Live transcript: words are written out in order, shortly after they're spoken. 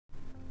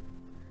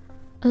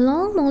A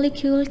long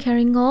molecule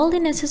carrying all the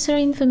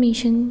necessary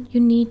information you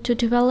need to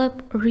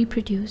develop or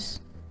reproduce,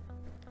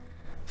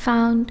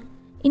 found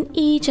in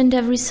each and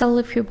every cell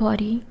of your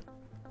body,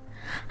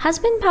 has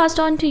been passed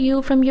on to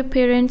you from your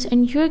parents,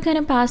 and you're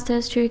gonna pass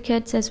this to your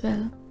kids as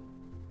well.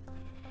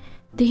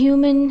 The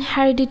human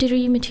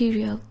hereditary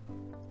material.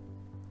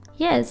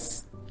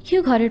 Yes,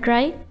 you got it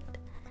right.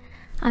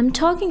 I'm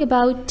talking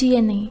about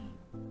DNA,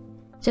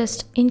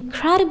 just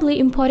incredibly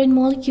important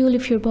molecule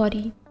of your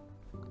body.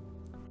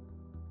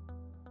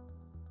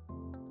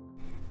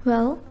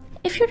 Well,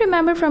 if you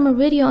remember from a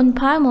video on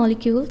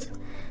biomolecules,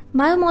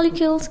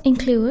 biomolecules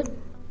include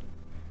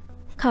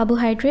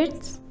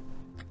carbohydrates,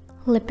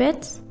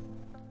 lipids,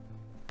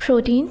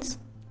 proteins,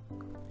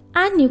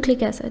 and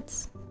nucleic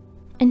acids.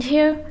 And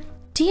here,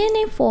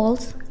 DNA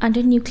falls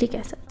under nucleic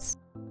acids.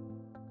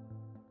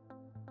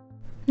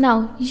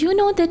 Now, you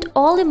know that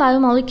all the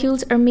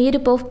biomolecules are made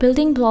up of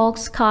building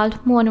blocks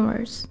called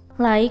monomers,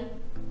 like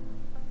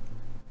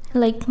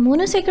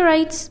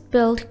monosaccharides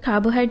build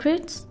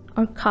carbohydrates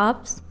or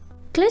carbs,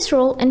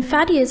 glycerol and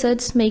fatty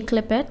acids make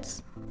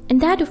lipids, and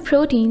that of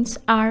proteins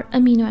are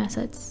amino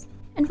acids.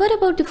 And what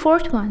about the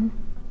fourth one?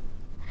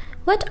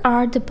 What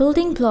are the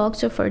building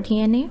blocks of our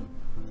DNA?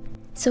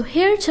 So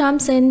here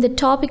jumps in the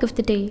topic of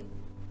the day,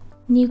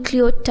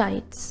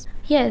 nucleotides.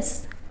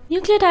 Yes,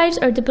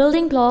 nucleotides are the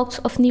building blocks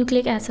of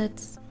nucleic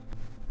acids.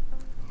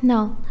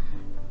 Now,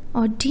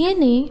 our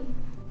DNA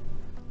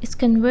is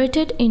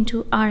converted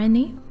into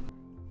RNA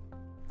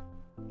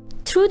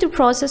through the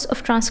process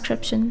of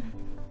transcription.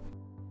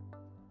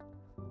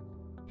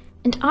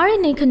 And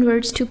RNA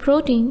converts to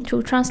protein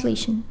through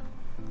translation.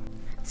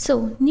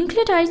 So,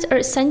 nucleotides are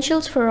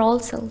essentials for all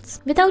cells.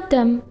 Without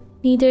them,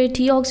 neither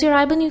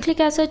deoxyribonucleic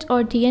acid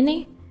or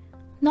DNA,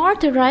 nor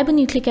the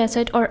ribonucleic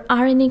acid or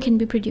RNA can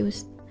be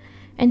produced.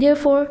 And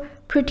therefore,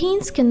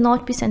 proteins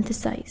cannot be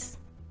synthesized,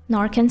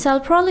 nor can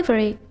cells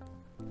proliferate.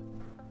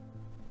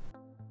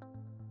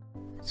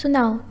 So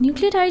now,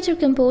 nucleotides are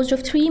composed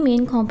of three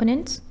main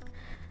components: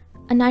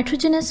 a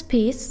nitrogenous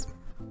base,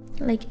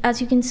 like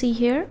as you can see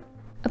here,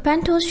 a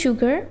pentose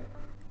sugar,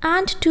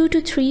 and 2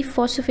 to 3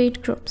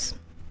 phosphate groups.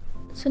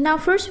 So now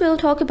first we'll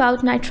talk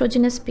about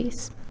nitrogenous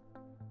base.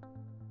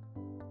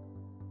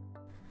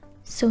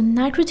 So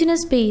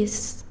nitrogenous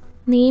base,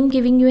 name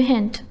giving you a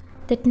hint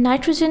that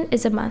nitrogen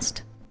is a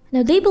must.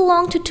 Now they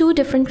belong to two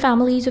different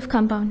families of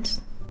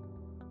compounds,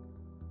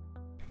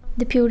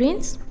 the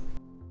purines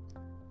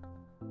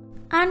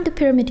and the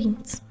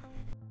pyrimidines.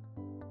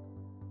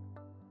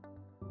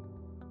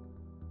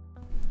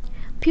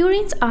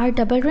 Purines are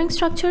double ring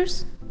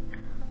structures,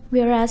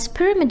 whereas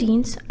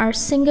pyrimidines are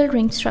single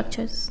ring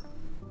structures.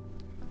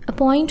 A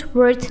point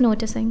worth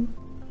noticing,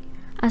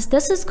 as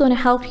this is going to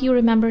help you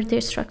remember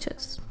their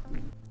structures.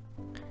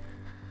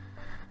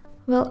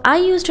 Well, I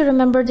used to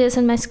remember this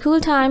in my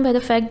school time by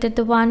the fact that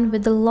the one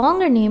with the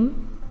longer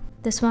name,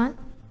 this one,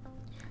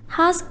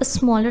 has a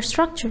smaller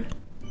structure.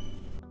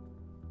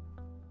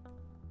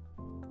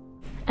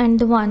 And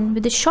the one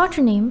with the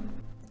shorter name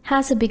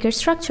has a bigger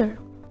structure.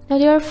 Now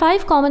there are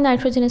 5 common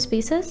nitrogenous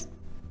bases: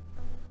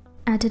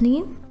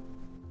 adenine,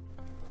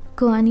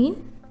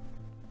 guanine,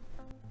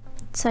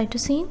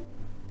 cytosine,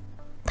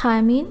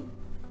 thymine,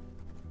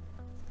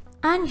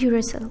 and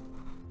uracil.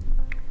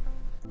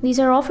 These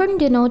are often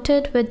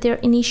denoted with their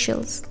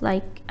initials,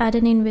 like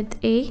adenine with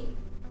A,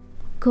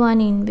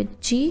 guanine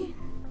with G,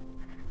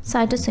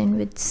 cytosine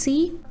with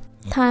C,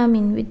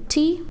 thymine with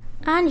T,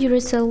 and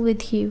uracil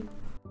with U.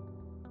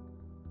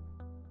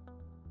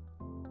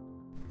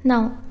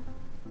 Now,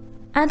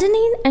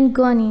 adenine and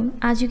guanine,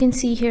 as you can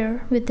see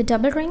here with the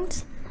double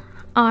rings,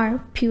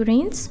 are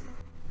purines.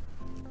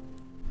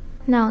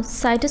 Now,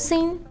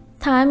 cytosine,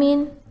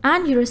 thymine,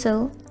 and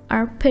uracil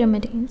are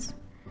pyrimidines.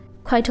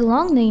 Quite a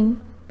long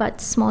name, but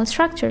small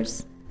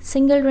structures,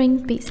 single ring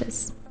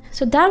bases.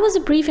 So that was a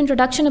brief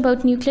introduction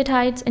about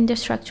nucleotides and their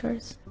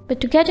structures.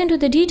 But to get into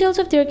the details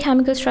of their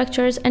chemical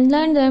structures and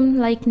learn them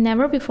like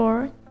never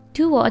before,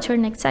 do watch our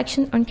next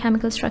section on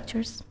chemical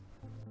structures.